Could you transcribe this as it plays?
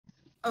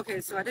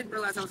Okay, so I didn't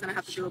realize I was gonna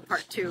have to do a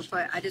part two,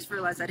 but I just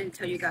realized I didn't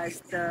tell you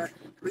guys the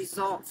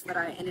results that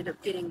I ended up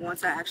getting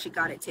once I actually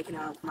got it taken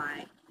out of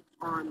my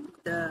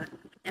the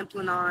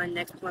Implanon,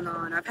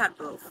 Nexplanon. I've had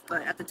both,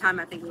 but at the time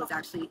I think it was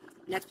actually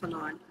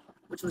Nexplanon,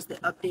 which was the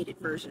updated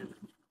version.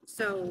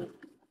 So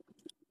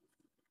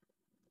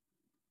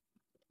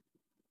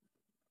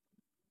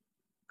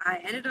I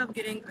ended up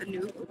getting a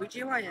new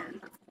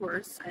OBGYN, of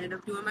course. I ended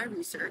up doing my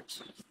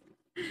research,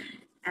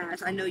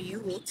 as I know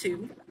you will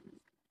too.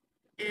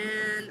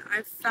 And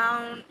I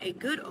found a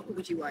good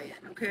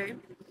OBGYN, okay?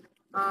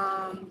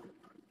 Um,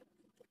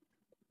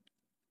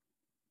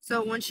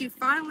 So when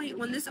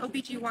this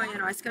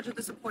OBGYN, I scheduled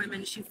this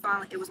appointment,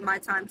 it was my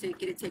time to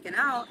get it taken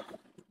out.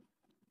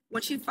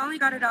 When she finally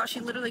got it out, she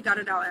literally got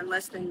it out in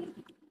less than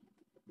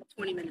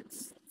 20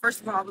 minutes.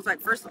 First of all, I was like,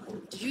 first of all,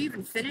 did you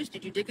even finish?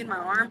 Did you dig in my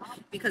arm?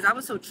 Because I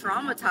was so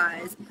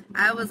traumatized.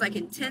 I was like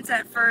intense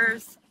at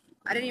first.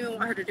 I didn't even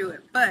want her to do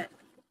it. But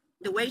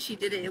the way she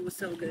did it, it was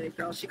so good,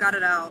 girl. She got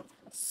it out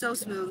so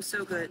smooth,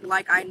 so good,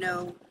 like I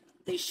know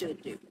they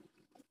should do.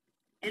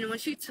 And when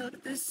she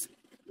took this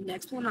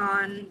next one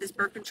on, this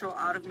birth control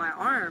out of my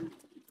arm,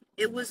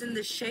 it was in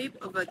the shape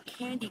of a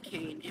candy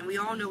cane. And we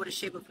all know what a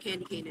shape of a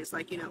candy cane is,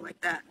 like, like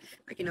that.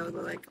 Like,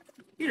 like,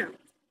 you know,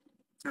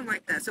 something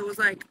like that. So it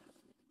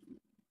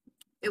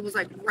was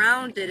like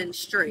rounded and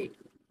straight.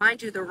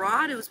 Mind you, the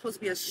rod, it was supposed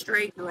to be a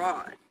straight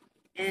rod.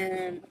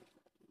 And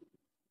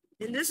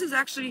and this is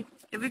actually,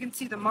 if we can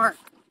see the mark,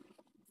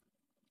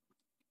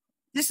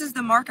 this is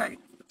the mark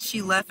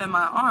she left in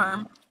my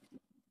arm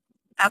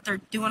after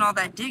doing all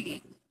that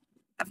digging.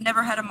 I've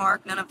never had a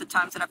mark none of the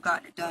times that I've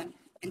gotten it done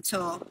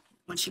until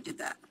when she did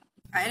that.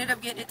 I ended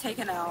up getting it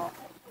taken out.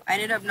 I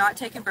ended up not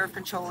taking birth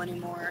control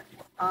anymore.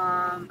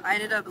 I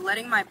ended up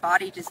letting my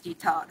body just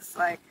detox.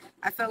 Like,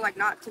 I felt like,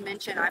 not to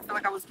mention, I felt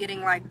like I was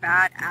getting like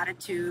bad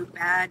attitude,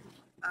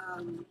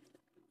 um,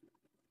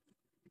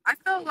 I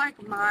felt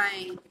like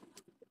my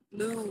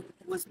mood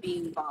was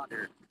being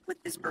bothered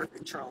with this birth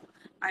control.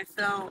 I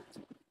felt,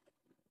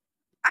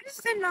 I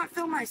just did not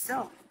feel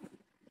myself.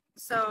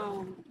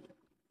 So,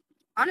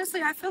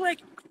 honestly, I feel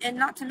like, and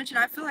not to mention,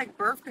 I feel like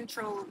birth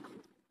control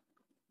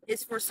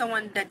is for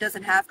someone that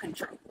doesn't have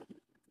control.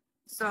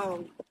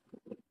 So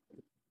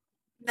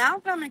now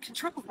that I'm in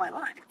control of my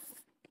life,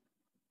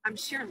 I'm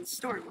sharing the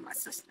story with my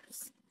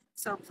sisters.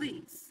 So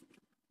please,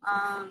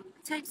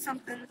 take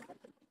something,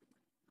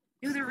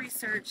 do the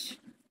research,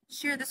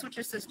 share this with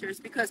your sisters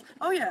because,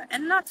 oh yeah,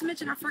 and not to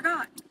mention, I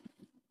forgot.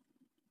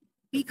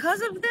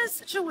 Because of this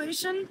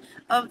situation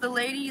of the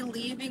lady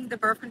leaving the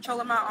birth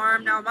control in my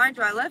arm, now mind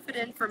you, I left it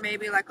in for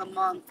maybe like a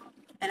month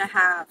and a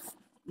half,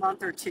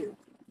 month or two,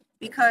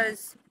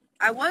 because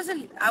I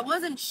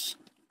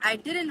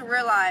didn't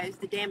realize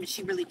the damage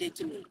she really did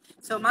to me.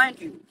 So mind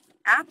you,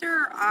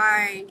 after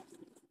I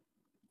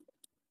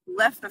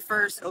left the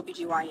first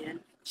OBGYN,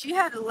 she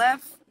had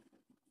left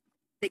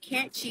the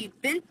can't she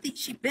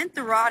bent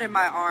the rod in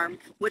my arm,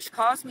 which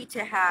caused me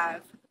to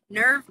have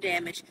nerve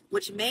damage,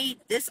 which made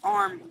this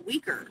arm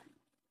weaker.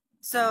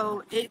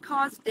 So it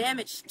caused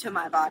damage to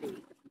my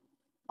body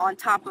on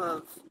top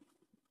of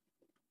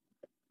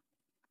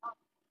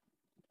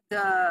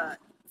the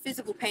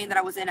physical pain that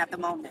I was in at the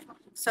moment.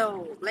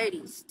 So,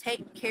 ladies,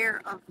 take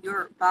care of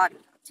your body.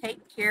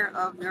 Take care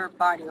of your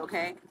body,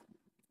 okay?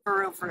 For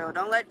real, for real.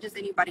 Don't let just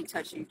anybody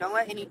touch you. Don't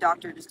let any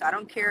doctor I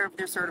don't care if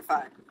they're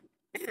certified.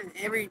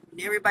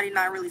 Everybody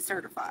not really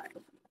certified.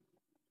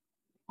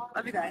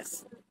 Love you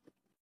guys.